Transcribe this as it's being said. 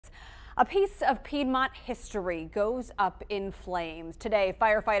A piece of Piedmont history goes up in flames. Today,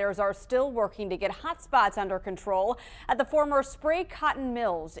 firefighters are still working to get hot spots under control at the former spray cotton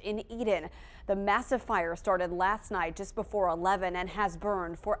mills in Eden. The massive fire started last night just before 11 and has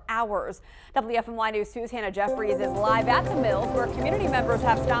burned for hours. WFMY News 2's Hannah Jeffries is live at the mills where community members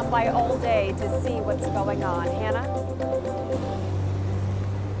have stopped by all day to see what's going on. Hannah?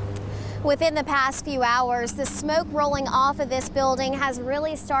 Within the past few hours, the smoke rolling off of this building has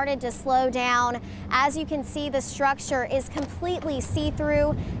really started to slow down. As you can see, the structure is completely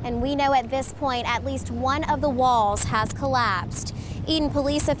see-through, and we know at this point at least one of the walls has collapsed. Eden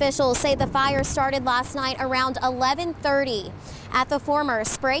police officials say the fire started last night around 11:30 at the former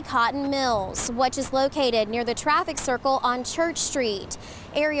Spray Cotton Mills, which is located near the traffic circle on Church Street.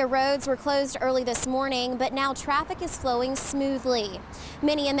 Area roads were closed early this morning, but now traffic is flowing smoothly.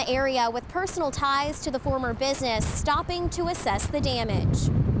 Many in the area with personal ties to the former business stopping to assess the damage.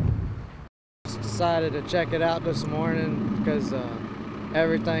 Just decided to check it out this morning because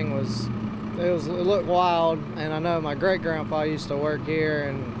everything it looked wild, and I know my great-grandpa used to work here,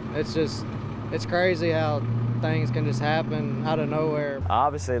 and it's crazy how things can just happen out of nowhere.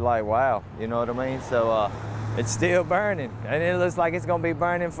 Obviously, like, wow, you know what I mean? So it's still burning, and it looks like it's gonna be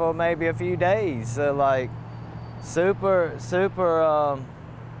burning for maybe a few days. So like, super,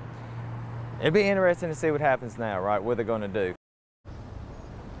 it'd be interesting to see what happens now, right? What they're gonna do.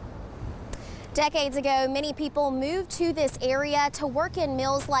 Decades ago, many people moved to this area to work in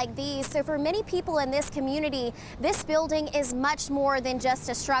mills like these. So for many people in this community, this building is much more than just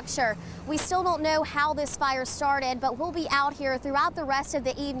a structure. We still don't know how this fire started, but we'll be out here throughout the rest of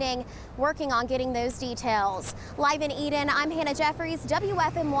the evening working on getting those details. Live in Eden, I'm Hannah Jeffries,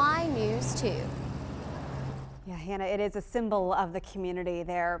 WFMY News 2. Yeah, Hannah, it is a symbol of the community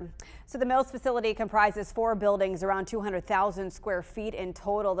there. So the Mills facility comprises 4 buildings, around 200,000 square feet in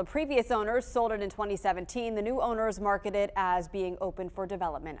total. The previous owners sold it in 2017. The new owners market it as being open for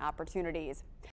development opportunities.